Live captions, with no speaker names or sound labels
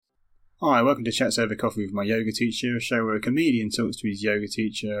Hi, welcome to Chats Over Coffee with my yoga teacher, a show where a comedian talks to his yoga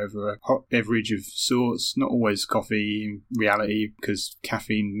teacher over a hot beverage of sorts, not always coffee in reality, because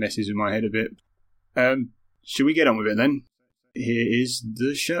caffeine messes with my head a bit. Should we get on with it then? Here is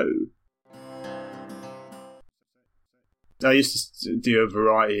the show. I used to do a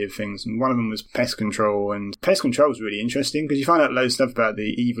variety of things, and one of them was pest control, and pest control is really interesting because you find out loads of stuff about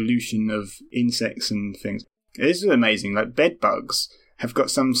the evolution of insects and things. This is amazing, like bed bugs have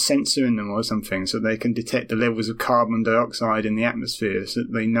got some sensor in them or something so they can detect the levels of carbon dioxide in the atmosphere so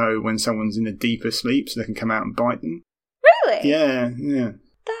that they know when someone's in a deeper sleep so they can come out and bite them. Really? Yeah.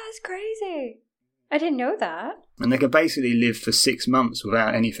 That's crazy. I didn't know that. And they can basically live for 6 months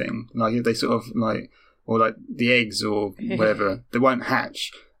without anything. Like if they sort of like, or like the eggs or whatever, they won't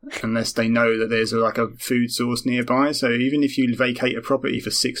hatch unless they know that there's like a food source nearby. So even if you vacate a property for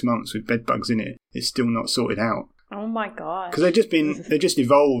 6 months with bed bugs in it, it's still not sorted out. Oh my god! Because they've just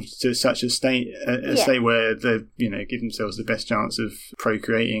evolved to such a state where they give themselves the best chance of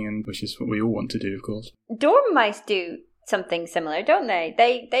procreating, and which is what we all want to do, of course. Dormice do something similar, don't they?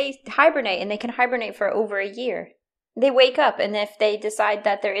 They hibernate, and they can hibernate for over a year. They wake up, and if they decide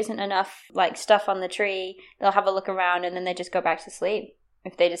that there isn't enough like stuff on the tree, they'll have a look around, and then they just go back to sleep.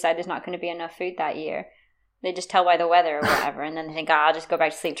 If they decide there's not going to be enough food that year, they just tell by the weather or whatever, and then they think, I'll just go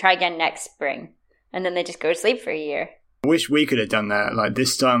back to sleep. Try again next spring. And then they just go to sleep for a year. I wish we could have done that, like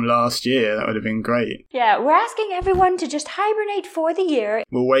this time last year. That would have been great. Yeah, we're asking everyone to just hibernate for the year.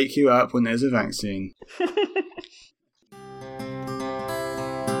 We'll wake you up when there's a vaccine.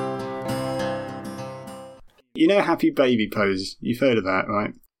 You know Happy Baby pose? You've heard of that,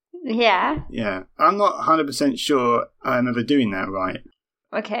 right? Yeah. Yeah. I'm not 100% sure I'm ever doing that right.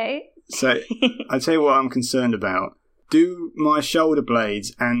 Okay. So, I'll tell you what I'm concerned about. Do my shoulder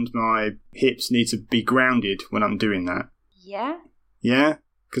blades and my hips need to be grounded when I'm doing that? Yeah. Yeah?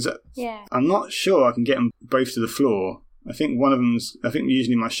 Because yeah. I'm not sure I can get them both to the floor. I think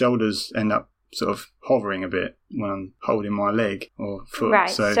usually my shoulders end up sort of hovering a bit when I'm holding my leg or foot. Right.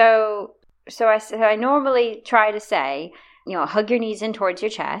 So I normally try to say, hug your knees in towards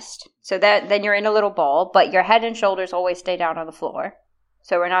your chest. So that then you're in a little ball, but your head and shoulders always stay down on the floor.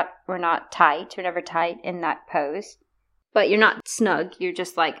 So we're not tight. We're never tight in that pose. But you're not snug. You're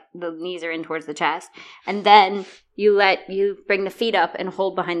just like the knees are in towards the chest. And then you bring the feet up and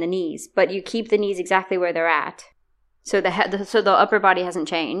hold behind the knees. But you keep the knees exactly where they're at. So the upper body hasn't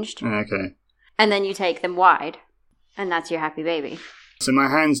changed. Okay. And then you take them wide. And that's your happy baby. So my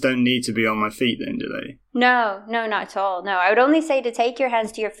hands don't need to be on my feet then, do they? No, not at all. No, I would only say to take your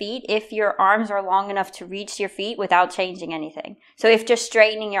hands to your feet if your arms are long enough to reach your feet without changing anything. So if just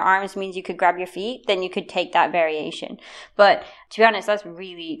straightening your arms means you could grab your feet, then you could take that variation. But to be honest, that's some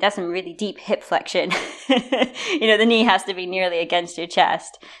really deep hip flexion. The knee has to be nearly against your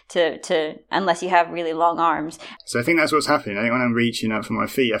chest to unless you have really long arms. So I think that's what's happening. I think when I'm reaching up for my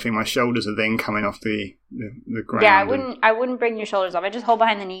feet, I think my shoulders are then coming off the ground. Yeah, I wouldn't bring your shoulders up. I just hold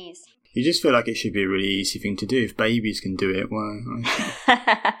behind the knees. You just feel like it should be a really easy thing to do. If babies can do it,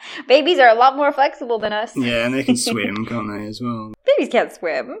 why? Babies are a lot more flexible than us. Yeah, and they can swim, can't they, as well? Babies can't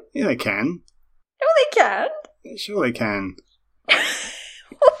swim. Yeah, they can. No, they can't. Sure they can.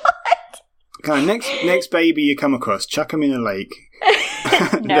 What? Okay, next baby you come across, chuck them in a lake.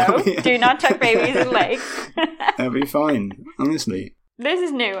 No, do not chuck babies in lakes. That'll be fine, honestly. This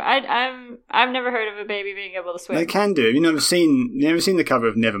is new. I've never heard of a baby being able to swim. They can do. Have you never seen the cover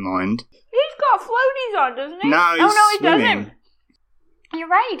of Nevermind? He's got floaties on, doesn't he? No, he doesn't. You're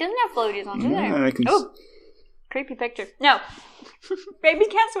right. He doesn't have floaties on, does he? Oh, creepy picture. No, babies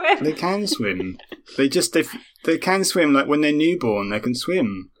can't swim. They can swim. They can swim. Like when they're newborn, they can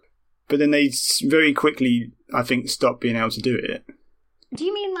swim, but then they very quickly, I think, stop being able to do it. Do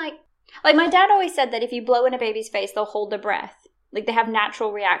you mean like my dad always said that if you blow in a baby's face, they'll hold their breath. Like, they have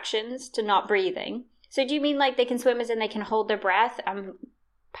natural reactions to not breathing. So do you mean, like, they can swim as in they can hold their breath,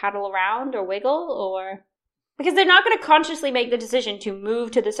 paddle around or wiggle, or... Because they're not going to consciously make the decision to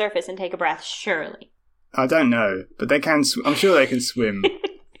move to the surface and take a breath, surely. I don't know, but they can... I'm sure they can swim.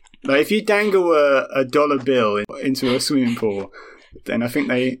 Like, if you dangle a dollar bill into a swimming pool, then I think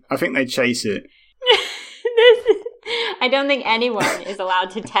they chase it. I don't think anyone is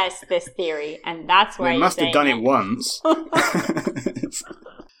allowed to test this theory, and that's why they must have done it once.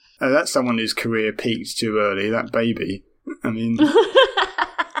 That's someone whose career peaked too early, that baby. I mean,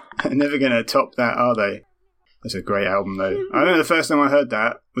 they're never going to top that, are they? That's a great album, though. I remember the first time I heard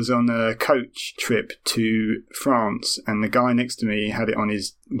that was on a coach trip to France, and the guy next to me had it on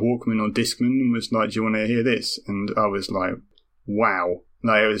his Walkman or Discman and was like, do you want to hear this? And I was like, wow.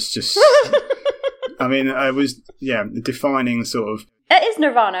 Like, it was just... I mean, I was, defining sort of That is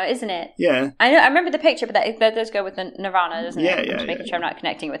Nirvana, isn't it? Yeah. I remember the picture, but that does go with the Nirvana, doesn't Yeah, it? yeah, I'm just making sure I'm not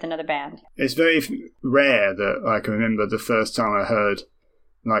connecting with another band. It's very rare that I can remember the first time I heard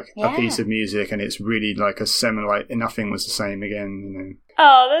like a piece of music and it's really like a seminal, like nothing was the same again, you know.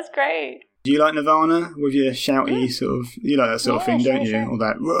 Oh, that's great. Do you like Nirvana with your shouty sort of, you like that sort of thing, don't you? Sure. All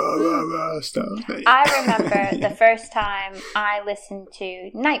that rah, rah, rah stuff. I remember the first time I listened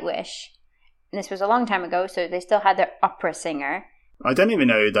to Nightwish. And this was a long time ago, so they still had their opera singer. I don't even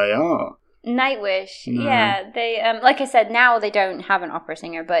know who they are. Nightwish, No. yeah. They, like I said, now they don't have an opera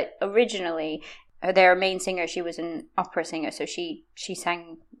singer, but originally their main singer, she was an opera singer, so she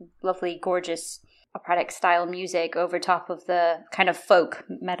sang lovely, gorgeous operatic style music over top of the kind of folk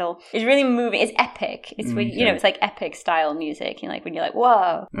metal. It's really moving. It's epic. It's when, you know, it's like epic style music. You know, like when you're like,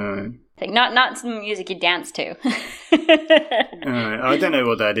 whoa. Like not some music you dance to. I don't know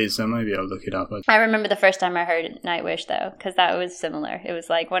what that is, so maybe I'll look it up. I remember the first time I heard Nightwish though, because that was similar. It was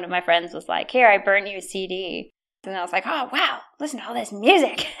like one of my friends was like, "Here, I burnt you a CD," and I was like, "Oh wow, listen to all this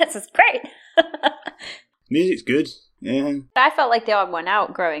music. This is great." Music's good. Yeah. I felt like the odd one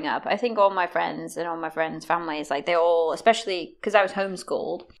out growing up. I think all my friends and all my friends' families, like they all, especially because I was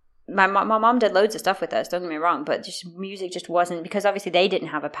homeschooled, my mom did loads of stuff with us, don't get me wrong, but just music just wasn't, because obviously they didn't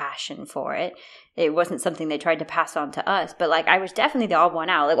have a passion for it. It wasn't something they tried to pass on to us. But like I was definitely the odd one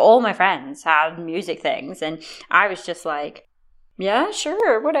out. Like all my friends had music things and I was just like, yeah,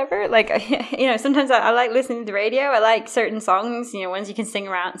 sure, whatever. Like, you know, sometimes I like listening to the radio. I like certain songs, you know, ones you can sing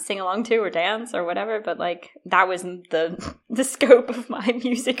along to or dance or whatever. But like, that was the scope of my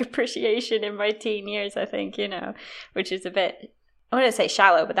music appreciation in my teen years, I think, you know, which is a bit, I want to say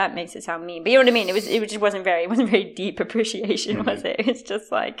shallow, but that makes it sound mean. But you know what I mean? It just wasn't very deep appreciation, was it? It's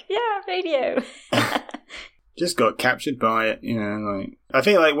just like, yeah, radio. Just got captured by it, you know, like, I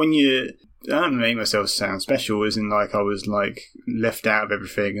think like when I don't make myself sound special, as in like I was like left out of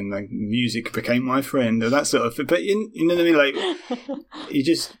everything and like music became my friend or that sort of thing. But you know what I mean? Like you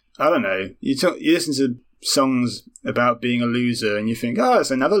just, I don't know. You listen to songs about being a loser and you think, oh,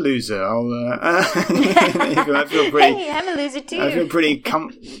 it's another loser. I feel pretty, hey, I'm a loser too. I feel pretty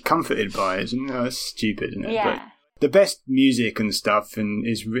comforted by it. You know, it's stupid, isn't it? Yeah. But the best music and stuff and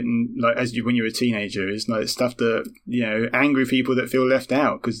is written like when you're a teenager is like stuff that, you know, angry people that feel left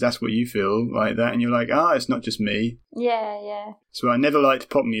out because that's what you feel like that, and you're like, it's not just me. Yeah. So I never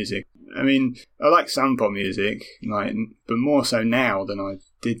liked pop music. I mean, I like some pop music, like, but more so now than I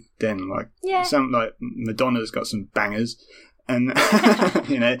did then. Like, some like Madonna's got some bangers, and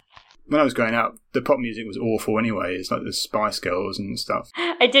you know. When I was growing up, the pop music was awful anyway. It's like the Spice Girls and stuff.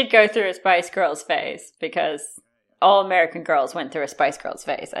 I did go through a Spice Girls phase because all American girls went through a Spice Girls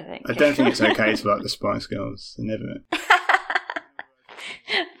phase, I think. I don't think it's okay to like the Spice Girls. I never.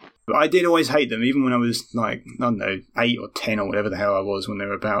 But I did always hate them, even when I was like, I don't know, 8 or 10 or whatever the hell I was when they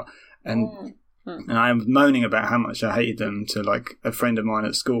were about. And I was moaning about how much I hated them to like a friend of mine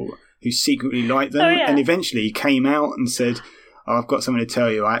at school who secretly liked them. And eventually he came out and said, I've got something to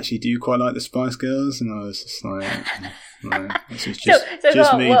tell you. I actually do quite like the Spice Girls. And I was just like... No, this is just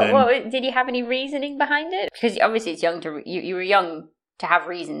me then. Did you have any reasoning behind it? Because obviously it's young to you were young to have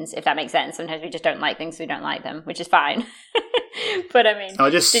reasons, if that makes sense. Sometimes we just don't like things, so we don't like them, which is fine. But I mean,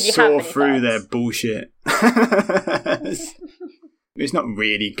 I just saw through their bullshit. It's not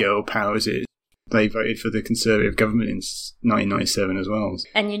really girl power, is it? They voted for the Conservative government in 1997 as well.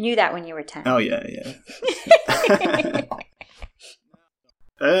 And you knew that when you were 10. Oh yeah.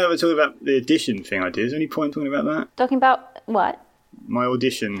 We're talking about the audition thing I did. Is there any point talking about that? Talking about what? My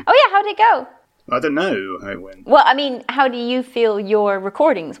audition. Oh yeah, how'd it go? I don't know how it went. Well, I mean, how do you feel your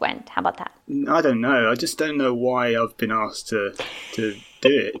recordings went? How about that? I don't know. I just don't know why I've been asked to do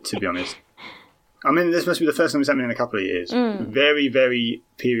it, to be honest. I mean, this must be the first time it's happened in a couple of years. Very, very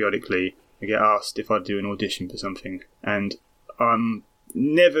periodically, I get asked if I do an audition for something. And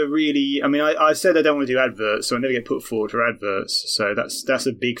never really... I mean, I said I don't want to do adverts, so I never get put forward for adverts. So that's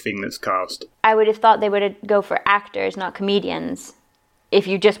a big thing that's cast. I would have thought they would go for actors, not comedians, if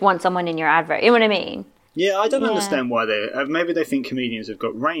you just want someone in your advert. You know what I mean? Yeah, I don't understand why maybe they think comedians have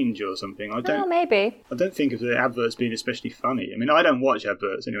got range or something. Maybe. I don't think of the adverts being especially funny. I mean, I don't watch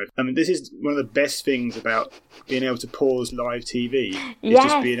adverts anyway. I mean, this is one of the best things about being able to pause live TV. Is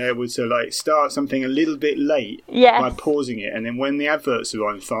just being able to like start something a little bit late by pausing it, and then when the adverts are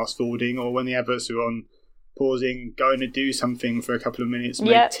on, fast forwarding, or when the adverts are on, pausing, going to do something for a couple of minutes,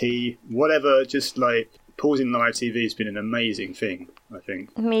 make tea, whatever. Just like pausing live TV has been an amazing thing, I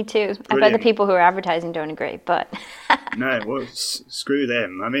think. Me too. Brilliant. I bet the people who are advertising don't agree, but... No, well, screw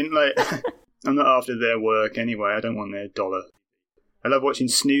them. I mean, like, I'm not after their work anyway. I don't want their dollar. I love watching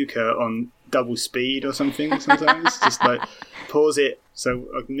snooker on double speed or something sometimes. Just like pause it so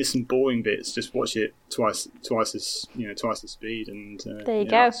I can miss some boring bits. Just watch it twice the speed, and there you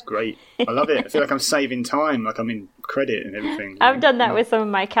go. It's great. I love it. I feel like I'm saving time, like I'm in credit and everything. I've done that with some of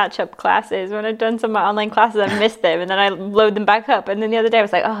my catch-up classes. When I've done some of my online classes, I've missed them, and then I load them back up. And then the other day I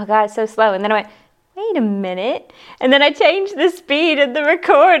was like, oh God, it's so slow. And then I went, wait a minute. And then I changed the speed of the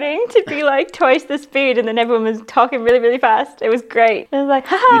recording to be like twice the speed, and then everyone was talking really, really fast. It was great. I was like,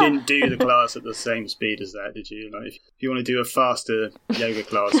 haha. You didn't do the class at the same speed as that, did you? Like, if you want to do a faster yoga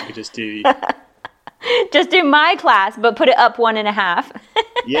class, you could just do... Just do my class, but put it up 1.5.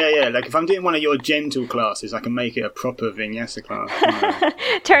 Yeah. Like if I'm doing one of your gentle classes, I can make it a proper vinyasa class.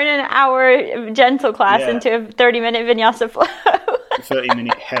 Turn an hour gentle class into a 30-minute vinyasa flow.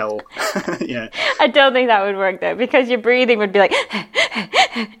 30-minute hell. Yeah. I don't think that would work though, because your breathing would be like.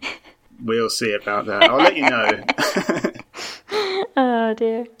 We'll see about that. I'll let you know. Oh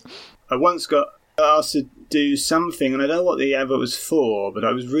dear. I once got asked to do something, and I don't know what the advert was for, but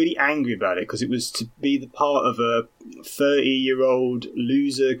I was really angry about it because it was to be the part of a 30-year-old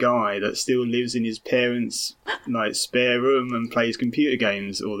loser guy that still lives in his parents' like spare room and plays computer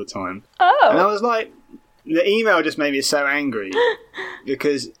games all the time. Oh. And I was like, the email just made me so angry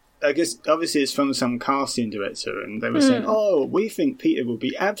because I guess obviously it's from some casting director, and they were saying, "Oh, we think Peter will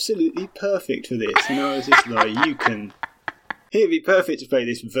be absolutely perfect for this," and I was just like, he'd be perfect to play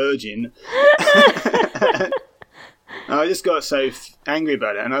this virgin. I just got so angry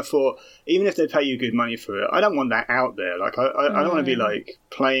about it, and I thought, even if they pay you good money for it, I don't want that out there. Like, I don't want to be like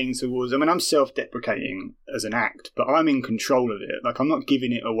playing towards. I mean, I'm self-deprecating as an act, but I'm in control of it. Like, I'm not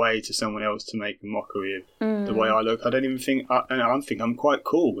giving it away to someone else to make a mockery of the way I look. I don't even think I think I'm quite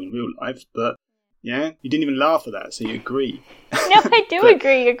cool in real life, but. Yeah? You didn't even laugh at that, so you agree. No, I do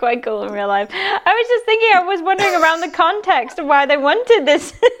agree you're quite cool in real life. I was just thinking, I was wondering around the context of why they wanted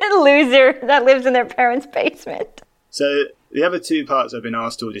this loser that lives in their parents' basement. So, the other two parts I've been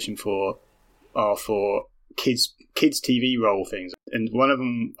asked to audition for are for kids TV role things. And one of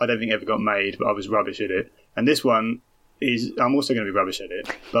them I don't think ever got made, but I was rubbish at it. And this one I'm also going to be rubbish at it,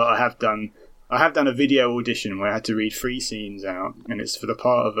 but I have done a video audition where I had to read 3 scenes out, and it's for the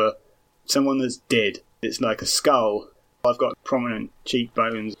part of someone that's dead. It's like a skull. I've got prominent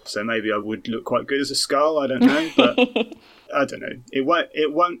cheekbones, so maybe I would look quite good as a skull. I don't know, but I don't know. It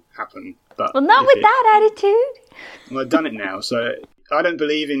won't happen. But well, not with that attitude. Well, I've done it now, so I don't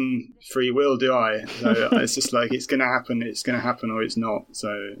believe in free will, do I? So it's just like it's going to happen, or it's not.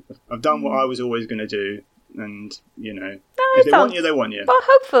 So I've done what I was always going to do, and if they want you, they want you. Well,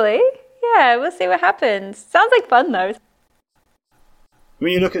 hopefully, yeah, we'll see what happens. Sounds like fun though.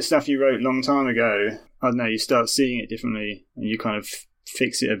 When you look at stuff you wrote a long time ago, I don't know, you start seeing it differently and you kind of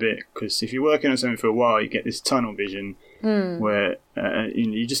fix it a bit. Because if you're working on something for a while, you get this tunnel vision where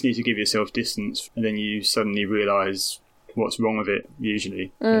you just need to give yourself distance, and then you suddenly realise what's wrong with it,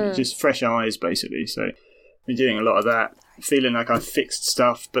 usually. Just fresh eyes, basically. So I've been doing a lot of that, feeling like I've fixed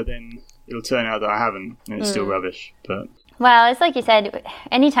stuff, but then it'll turn out that I haven't, and it's still rubbish. But well, it's like you said,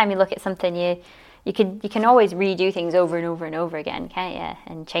 anytime you look at something, you can always redo things over and over and over again, can't you?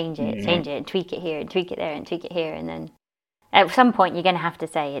 And change it, and tweak it here, and tweak it there, and tweak it here, and then at some point you're going to have to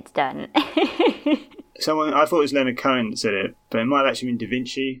say it's done. I thought it was Leonard Cohen that said it, but it might have actually been Da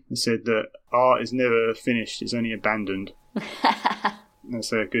Vinci that said that art is never finished, it's only abandoned.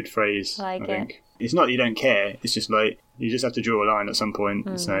 That's a good phrase, I think. It's not that you don't care, it's just like, you just have to draw a line at some point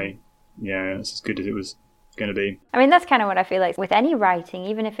and say, yeah, that's as good as it was going to be. I mean, that's kind of what I feel like with any writing,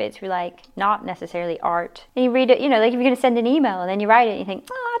 even if it's like not necessarily art. And you read it, like if you're going to send an email and then you write it and you think,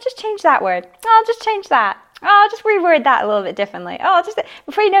 oh, I'll just change that word. Oh, I'll just change that. Oh, I'll just reword that a little bit differently. Oh,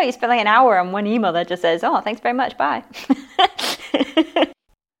 before you know it, you spend like an hour on one email that just says, oh, thanks very much, bye.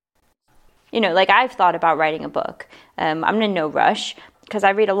 Like I've thought about writing a book. I'm in no rush because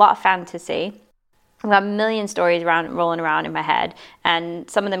I read a lot of fantasy. I've got a million stories rolling around in my head, and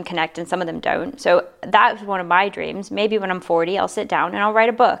some of them connect and some of them don't. So that's one of my dreams. Maybe when I'm 40, I'll sit down and I'll write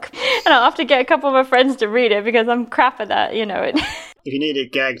a book. And I'll have to get a couple of my friends to read it because I'm crap at that, If you need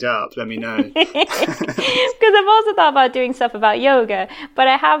it gagged up, let me know. Because I've also thought about doing stuff about yoga, but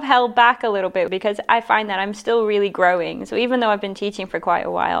I have held back a little bit because I find that I'm still really growing. So even though I've been teaching for quite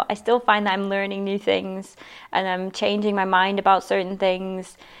a while, I still find that I'm learning new things and I'm changing my mind about certain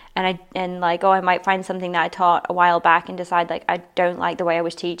things. I might find something that I taught a while back and decide like I don't like the way I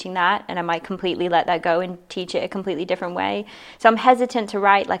was teaching that, and I might completely let that go and teach it a completely different way. So I'm hesitant to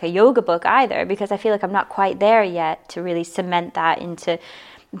write like a yoga book either because I feel like I'm not quite there yet to really cement that into.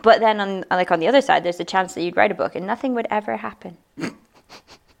 But then on the other side, there's a chance that you'd write a book and nothing would ever happen.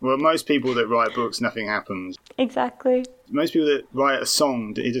 Well, most people that write books, nothing happens. Exactly. Most people that write a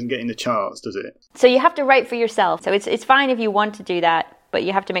song, it doesn't get in the charts, does it? So you have to write for yourself. So it's fine if you want to do that, but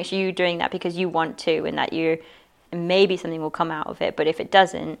you have to make sure you're doing that because you want to, and that maybe something will come out of it. But if it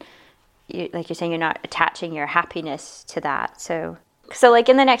doesn't, like you're saying, you're not attaching your happiness to that. So like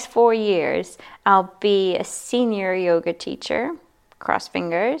in the next 4 years, I'll be a senior yoga teacher, cross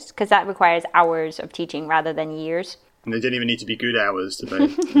fingers, because that requires hours of teaching rather than years. And they don't even need to be good hours, do they?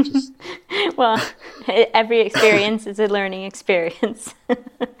 Just... Well, every experience is a learning experience.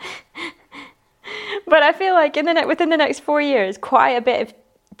 But I feel like within the next 4 years, quite a bit of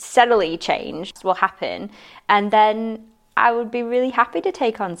steadily change will happen. And then I would be really happy to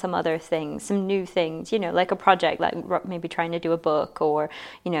take on some other things, some new things, like a project, like maybe trying to do a book, or,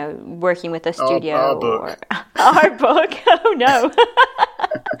 working with a studio. Our book. Our book. Oh, no.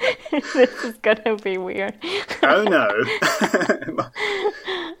 This is going to be weird. Oh, no.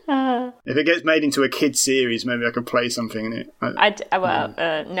 If it gets made into a kid's series, maybe I could play something in it. No. I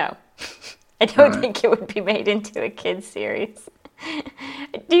don't think it would be made into a kid's series.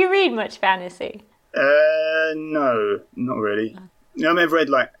 Do you read much fantasy? No, not really. I've read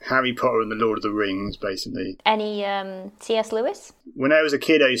like Harry Potter and the Lord of the Rings, basically. Any C.S. Lewis? When I was a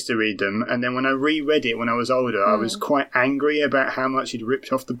kid, I used to read them, and then when I reread it when I was older, I was quite angry about how much he'd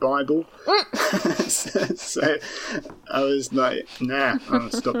ripped off the Bible. so I was like, nah, I'll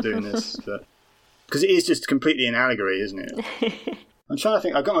stop doing this. Because it is just completely an allegory, isn't it? I'm trying to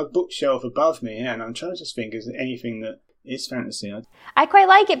think. I've got my bookshelf above me, and I'm trying to just think, is there anything that is fantasy? I quite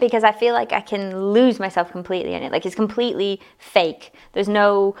like it because I feel like I can lose myself completely in it. Like, it's completely fake. There's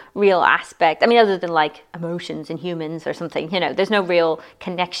no real aspect. I mean, other than like emotions and humans or something, there's no real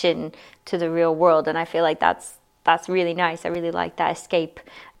connection to the real world. And I feel like that's really nice. I really like that escape.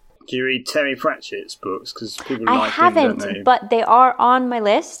 Do you read Terry Pratchett's books? Because people like I haven't, him, don't they? But they are on my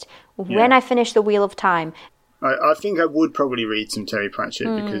list when I finish The Wheel of Time. I think I would probably read some Terry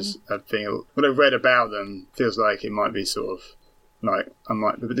Pratchett because I think what I've read about them feels like it might be sort of like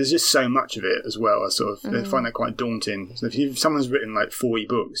but there's just so much of it as well. I find that quite daunting. So if someone's written like 40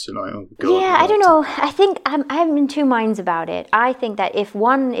 books, you're like, oh god. Yeah, I don't know. I think I'm in two minds about it. I think that if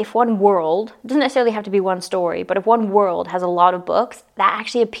one world, it doesn't necessarily have to be one story, but if one world has a lot of books, that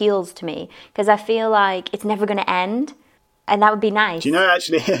actually appeals to me because I feel like it's never going to end. And that would be nice. Do you know,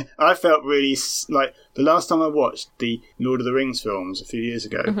 actually, I felt really, like, the last time I watched the Lord of the Rings films a few years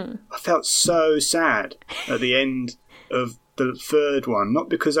ago, I felt so sad at the end of the third one. Not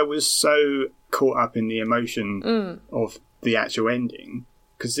because I was so caught up in the emotion of the actual ending,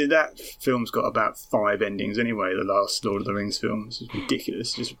 because that film's got about 5 endings anyway, the last Lord of the Rings film. It's just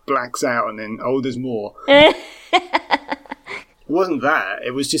ridiculous. It just blacks out and then, there's more. It wasn't that.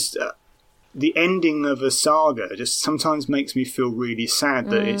 It was just... the ending of a saga just sometimes makes me feel really sad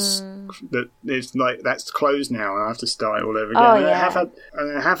that it's like that's closed now and I have to start all over again. Oh, and yeah. I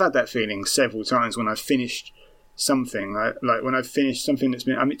have had that feeling several times when I've finished something. Like when I've finished something that's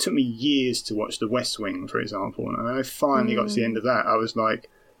been... I mean, it took me years to watch The West Wing, for example, and when I finally got to the end of that, I was like,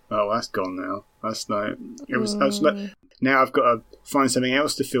 oh, that's gone now. That's like... I was like... Now I've got to find something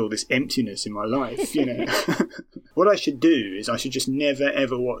else to fill this emptiness in my life, What I should do is I should just never,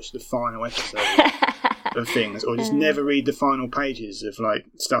 ever watch the final episode of things, or just never read the final pages of, like,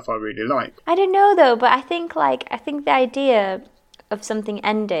 stuff I really like. I don't know, though, but I think the idea of something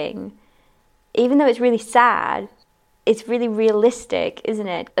ending, even though it's really sad, it's really realistic, isn't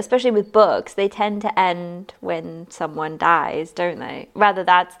it? Especially with books, they tend to end when someone dies, don't they? Rather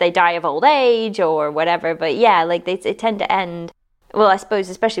they die of old age or whatever, but yeah, like they tend to end. Well, I suppose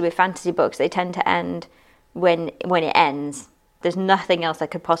especially with fantasy books, they tend to end when it ends. There's nothing else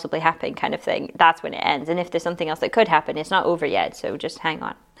that could possibly happen, kind of thing. That's when it ends. And if there's something else that could happen, it's not over yet, so just hang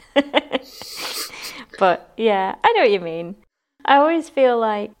on. But yeah, I know what you mean. I always feel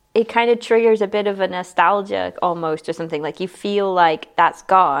like it kind of triggers a bit of a nostalgia almost, or something. Like you feel like that's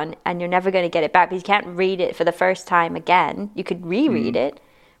gone and you're never going to get it back, because you can't read it for the first time again. You could reread it,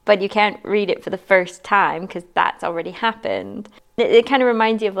 but you can't read it for the first time because that's already happened. It kind of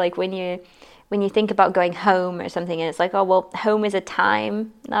reminds you of like when you think about going home or something, and it's like, oh, well, home is a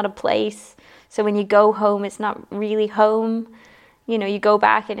time, not a place. So when you go home, it's not really home. You go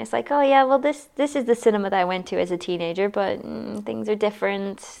back and it's like, oh yeah, well this is the cinema that I went to as a teenager, but things are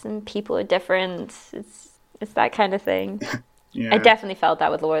different and people are different. It's that kind of thing. Yeah. I definitely felt that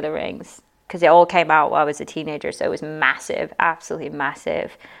with Lord of the Rings because it all came out while I was a teenager, so it was massive, absolutely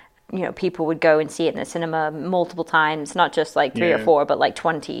massive. people would go and see it in the cinema multiple times, not just like 3 or 4, but like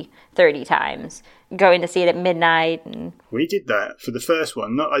 20, 30 times, going to see it at midnight. And we did that for the first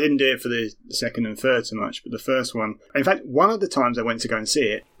one. I didn't do it for the second and third so much, but the first one. In fact, one of the times I went to go and see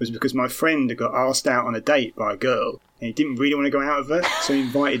it was because my friend got asked out on a date by a girl, and he didn't really want to go out with her, so he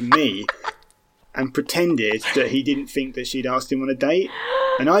invited me and pretended that he didn't think that she'd asked him on a date.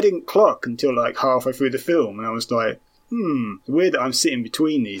 And I didn't clock until like halfway through the film, and I was like, weird that I'm sitting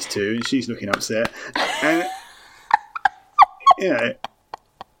between these two and she's looking upset. And, oh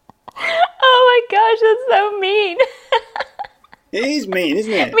my gosh, that's so mean. It is mean,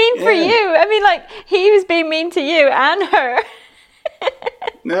 isn't it? Mean for you. I mean, like, he was being mean to you and her.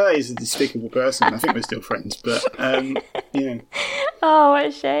 No, he's a despicable person. I think we're still friends, but, Oh, what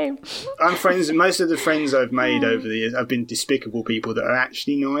a shame. I'm friends, most of the friends I've made over the years have been despicable people that are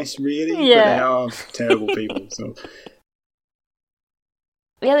actually nice, really, but they are terrible people, so...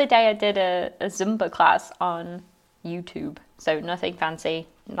 The other day I did a Zumba class on YouTube, so nothing fancy.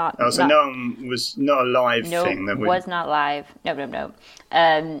 No was not a live thing. That was not live. No.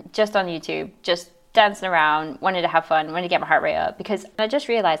 Just on YouTube, just dancing around, wanted to have fun, wanted to get my heart rate up, because I just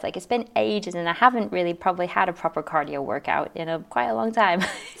realised, like, it's been ages and I haven't really probably had a proper cardio workout in quite a long time.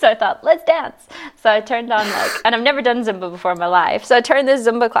 So I thought, let's dance. So I turned on, and I've never done Zumba before in my life, so I turned this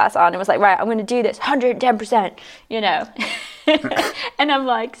Zumba class on and was like, right, I'm going to do this 110%, And I'm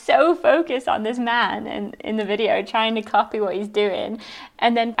like so focused on this man and in the video trying to copy what he's doing,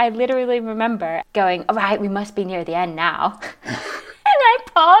 and then I literally remember going, all right, we must be near the end now. And I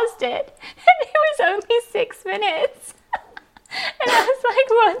paused it, and it was only 6 minutes. And I was like,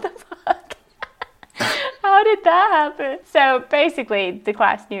 what the fuck? How did that happen? So basically, the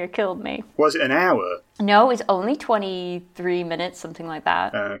class near killed me. Was it an hour? No, it was only 23 minutes, something like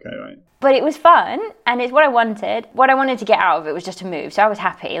that. Okay, right. But it was fun, and it's what I wanted. What I wanted to get out of it was just to move, so I was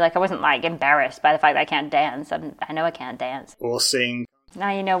happy. Like, I wasn't, like, embarrassed by the fact that I can't dance. I know I can't dance. Or sing.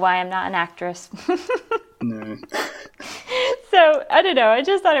 Now you know why I'm not an actress. No. So, I don't know, I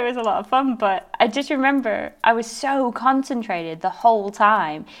just thought it was a lot of fun, but I just remember I was so concentrated the whole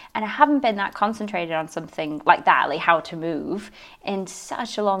time, and I haven't been that concentrated on something like that, like how to move, in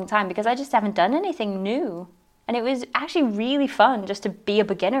such a long time, because I just haven't done anything new. And it was actually really fun just to be a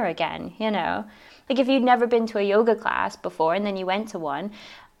beginner again, Like, if you'd never been to a yoga class before and then you went to one,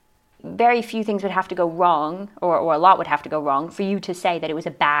 very few things would have to go wrong, or a lot would have to go wrong for you to say that it was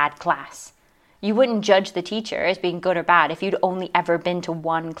a bad class. You wouldn't judge the teacher as being good or bad if you'd only ever been to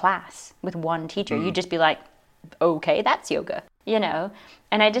one class with one teacher. You'd just be like, okay, that's yoga,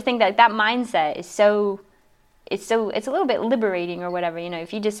 And I just think that mindset is it's a little bit liberating or whatever,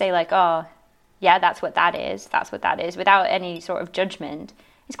 if you just say like, oh, yeah, that's what that is, without any sort of judgment.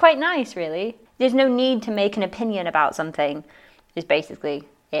 It's quite nice, really. There's no need to make an opinion about something, is basically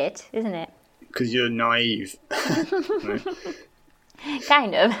it, isn't it? Because you're naive.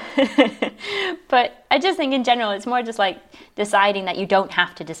 Kind of. But I just think in general it's more just like deciding that you don't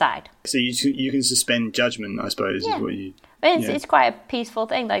have to decide. So you can suspend judgment, I suppose, is what you... It's quite a peaceful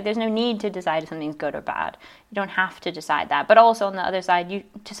thing. Like, there's no need to decide if something's good or bad. You don't have to decide that. But also on the other side, you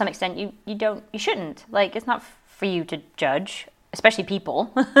to some extent you shouldn't. Like, it's not for you to judge, especially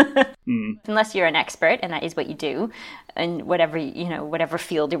people. Unless you're an expert and that is what you do, and whatever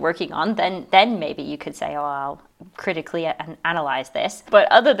field you're working on, then maybe you could say, oh, I'll critically analyze this.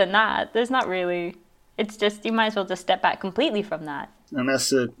 But other than that, there's not really. It's just, you might as well just step back completely from that. And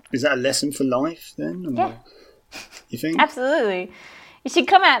is that a lesson for life then? Or, yeah. You think? Absolutely. You should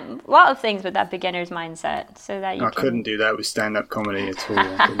come at a lot of things with that beginner's mindset, so that you couldn't do that with stand-up comedy at all.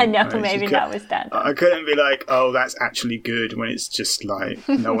 No, maybe not with stand-up. I couldn't be like, oh, that's actually good, when it's just like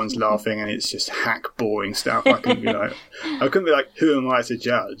no one's laughing and it's just hack boring stuff. I couldn't be like, who am I to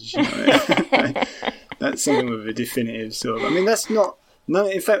judge? That's something with a definitive sort of. I mean, that's not. No,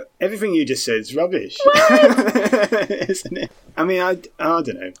 in fact, everything you just said is rubbish, isn't it? I mean, I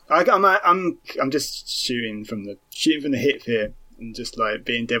don't know. I'm just shooting from the hip here. And just like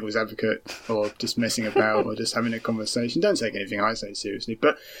being devil's advocate, or just messing about, or just having a conversation. Don't take anything I say seriously.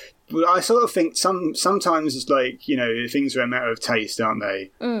 But I sort of think sometimes it's like, things are a matter of taste, aren't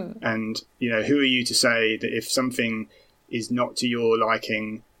they? And who are you to say that if something is not to your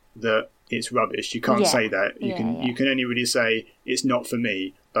liking, that it's rubbish? You can't say that. You can only really say it's not for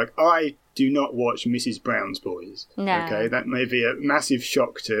me. Like, I do not watch Mrs. Brown's Boys. No. Okay, that may be a massive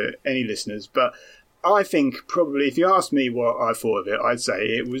shock to any listeners, but I think probably if you asked me what I thought of it, I'd say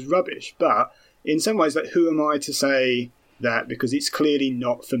it was rubbish. But in some ways, like, who am I to say that? Because it's clearly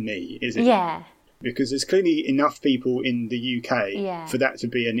not for me, is it? Yeah. because there's clearly enough people in the UK Yeah. for that to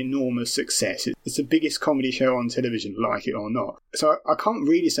be an enormous success. It's the biggest comedy show on television, like it or not. So I can't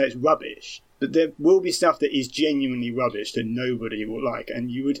really say it's rubbish, but there will be stuff that is genuinely rubbish that nobody will like, and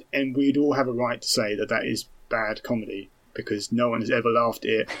we'd all have a right to say that that is bad comedy, because no one has ever laughed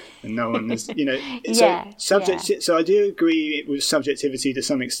at it, and no one has, So I do agree with subjectivity to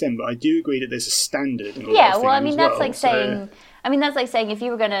some extent, but I do agree that there's a standard. In a lot of things that's well, like saying. I mean, that's like saying if you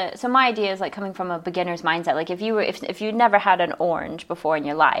were gonna. So my idea is like coming from a beginner's mindset. Like if you'd never had an orange before in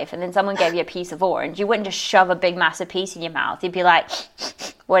your life, and then someone gave you a piece of orange, you wouldn't just shove a big massive piece in your mouth. You'd be like,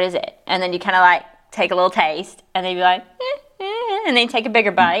 "What is it?" And then you kind of like take a little taste, and then you'd be like, and then you take a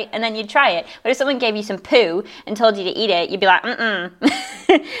bigger bite, and then you'd try it. But if someone gave you some poo and told you to eat it, you'd be like,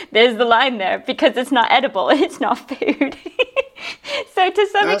 there's the line there, because it's not edible, it's not food. So to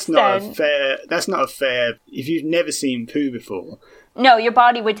some extent... That's not a fair... If you've never seen poo before... No, your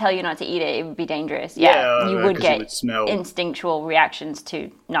body would tell you not to eat it. It would be dangerous. Yeah, you would get instinctual reactions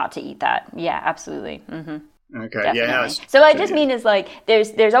to not to eat that. Yeah, absolutely. Mm-hmm. Okay, definitely. Yeah. So what I just mean is like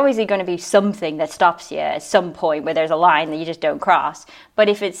there's always going to be something that stops you at some point where there's a line that you just don't cross. But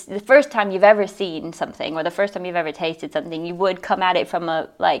if it's the first time you've ever seen something or the first time you've ever tasted something, you would come at it from a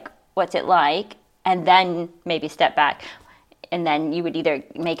like, what's it like, and then maybe step back. And then you would either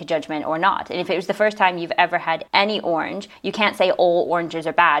make a judgment or not. And if it was the first time you've ever had any orange, you can't say all oranges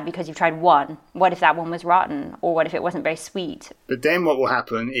are bad because you've tried one. What if that one was rotten? Or what if it wasn't very sweet? But then what will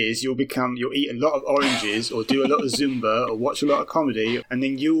happen is you'll eat a lot of oranges or do a lot of Zumba or watch a lot of comedy, and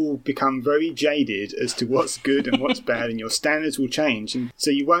then you'll become very jaded as to what's good and what's bad, and your standards will change. And so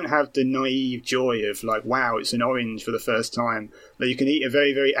you won't have the naive joy of like, wow, it's an orange for the first time. Like you can eat a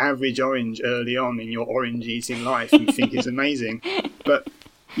very, very average orange early on in your orange eating life and think it's amazing. But,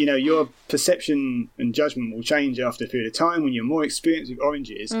 your perception and judgment will change after a period of time when you're more experienced with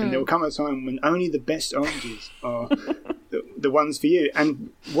oranges, and there will come a time when only the best oranges are the ones for you.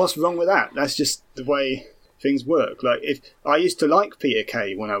 And what's wrong with that? That's just the way things work. Like, if I used to like Peter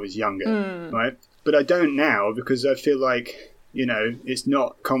Kay when I was younger, right? But I don't now because I feel like, it's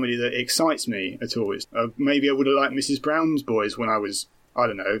not comedy that excites me at all. Maybe I would have liked Mrs. Brown's Boys when I was, I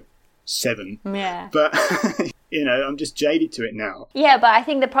don't know, 7. Yeah. But, I'm just jaded to it now. Yeah, but I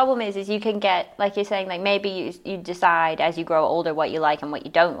think the problem is you can get, like you're saying, like maybe you decide as you grow older what you like and what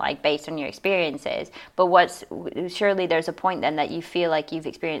you don't like based on your experiences. But surely there's a point then that you feel like you've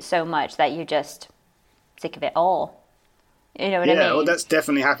experienced so much that you're just sick of it all. You know what I mean? Yeah, well, that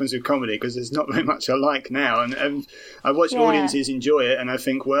definitely happens with comedy because there's not very much I like now. And I watch audiences enjoy it and I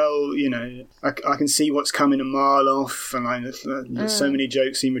think, well, I can see what's coming a mile off, and so many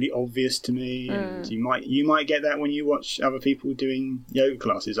jokes seem really obvious to me. And you might get that when you watch other people doing yoga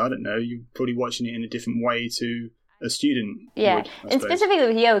classes. I don't know. You're probably watching it in a different way to a student would, and specifically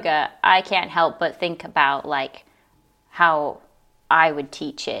with yoga, I can't help but think about like how I would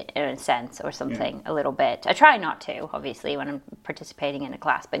teach it in a sense or something a little bit. I try not to, obviously, when I'm participating in a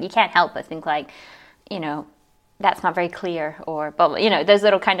class, but you can't help but think like, that's not very clear, but those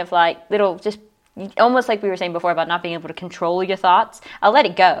little kind of like just almost like we were saying before about not being able to control your thoughts. I'll let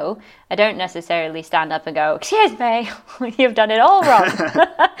it go. I don't necessarily stand up and go, excuse me, you've done it all wrong.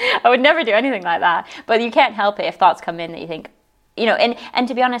 I would never do anything like that. But you can't help it if thoughts come in that you think, and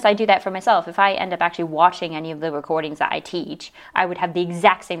to be honest, I do that for myself. If I end up actually watching any of the recordings that I teach, I would have the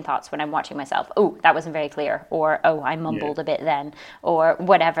exact same thoughts when I'm watching myself. Oh, that wasn't very clear. Or, oh, I mumbled a bit then. Or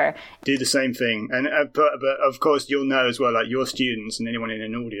whatever. Do the same thing. And but of course, you'll know as well, like your students and anyone in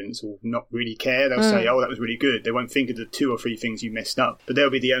an audience will not really care. They'll say, oh, that was really good. They won't think of the 2 or 3 things you messed up. But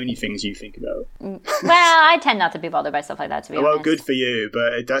they'll be the only things you think about. Well, I tend not to be bothered by stuff like that, to be honest. Well, good for you.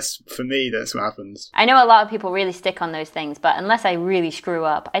 But for me, that's what happens. I know a lot of people really stick on those things. But unless I really screw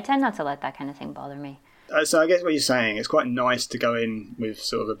up, I tend not to let that kind of thing bother me. So I guess what you're saying, it's quite nice to go in with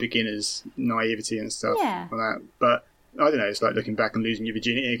sort of a beginner's naivety and stuff like that. But I don't know, it's like looking back and losing your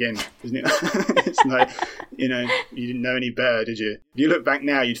virginity again, isn't it? It's like, you didn't know any better, did you? If you look back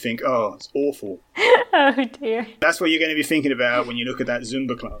now, you'd think, oh, it's awful. Oh, dear. That's what you're going to be thinking about when you look at that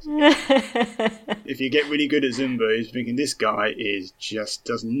Zumba class. If you get really good at Zumba, you're thinking, this guy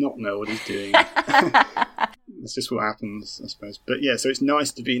does not know what he's doing. That's just what happens, I suppose. But yeah, so it's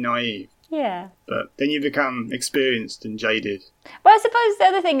nice to be naive. Yeah. But then you become experienced and jaded. Well, I suppose the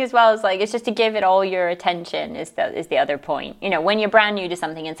other thing as well is like, it's just to give it all your attention is the other point. When you're brand new to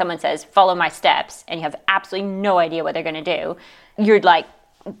something and someone says, follow my steps, and you have absolutely no idea what they're going to do, you're like,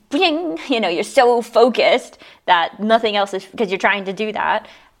 bing, you're so focused that nothing else is, because you're trying to do that.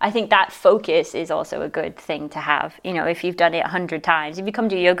 I think that focus is also a good thing to have. You know, if you've done it 100 times, if you come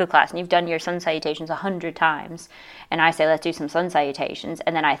to a yoga class and you've done your sun salutations 100 times, and I say, let's do some sun salutations,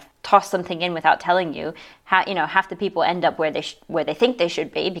 and then I toss something in without telling you, half the people end up where they think they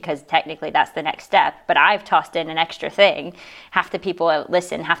should be, because technically that's the next step, but I've tossed in an extra thing. Half the people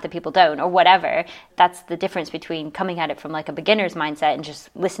listen, half the people don't, or whatever. That's the difference between coming at it from like a beginner's mindset and just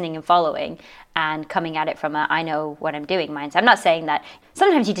listening and following, and coming at it from a I know what I'm doing mindset. I'm not saying that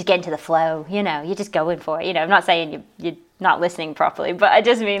sometimes you just get into the flow, you're just going for it. I'm not saying you're not listening properly, but I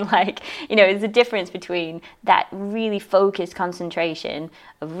just mean there's a difference between that really focused concentration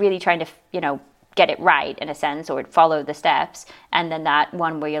of really trying to, get it right in a sense, or follow the steps, and then that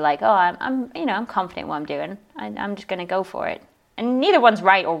one where you're like, oh, I'm confident in what I'm doing. I'm just going to go for it. And neither one's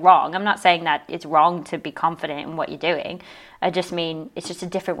right or wrong. I'm not saying that it's wrong to be confident in what you're doing. I just mean it's just a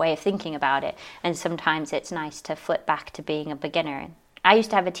different way of thinking about it. And sometimes it's nice to flip back to being a beginner. I used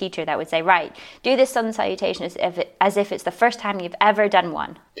to have a teacher that would say, right, do this sun salutation as if it's the first time you've ever done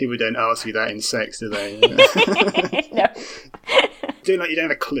one. People don't ask you that in sex, do they? No. Do like you don't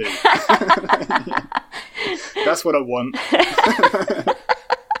have a clue. That's what I want.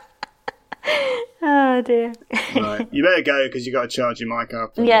 Oh, dear. Right. You better go, because you got to charge your mic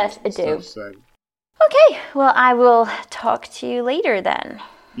up. Yes, I do. So. Okay, well, I will talk to you later then.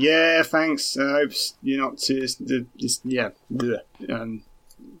 Yeah, thanks. I hope you're not too...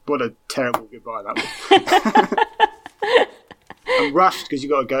 what a terrible goodbye that was. I'm rushed because you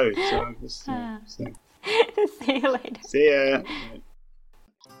got to go. So. See you later. See ya.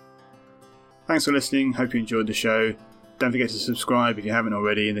 Thanks for listening. Hope you enjoyed the show. Don't forget to subscribe if you haven't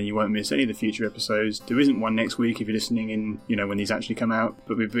already, and then you won't miss any of the future episodes. There isn't one next week if you're listening in, when these actually come out,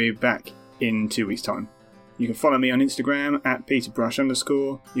 but we'll be back in 2 weeks' time. You can follow me on Instagram at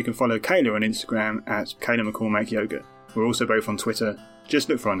 @PeterBrush_. You can follow Kayla on Instagram at Kayla McCormack Yoga. We're also both on Twitter. Just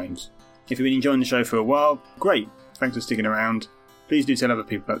look for our names. If you've been enjoying the show for a while, great. Thanks for sticking around. Please do tell other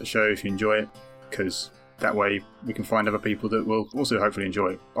people about the show if you enjoy it, because that way we can find other people that will also hopefully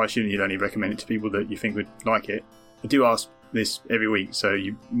enjoy it. I assume you'd only recommend it to people that you think would like it. I do ask this every week, so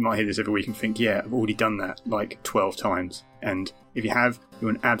you might hear this every week and think, yeah, I've already done that like 12 times. And if you have,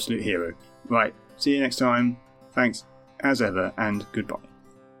 you're an absolute hero. Right, see you next time. Thanks, as ever, and goodbye.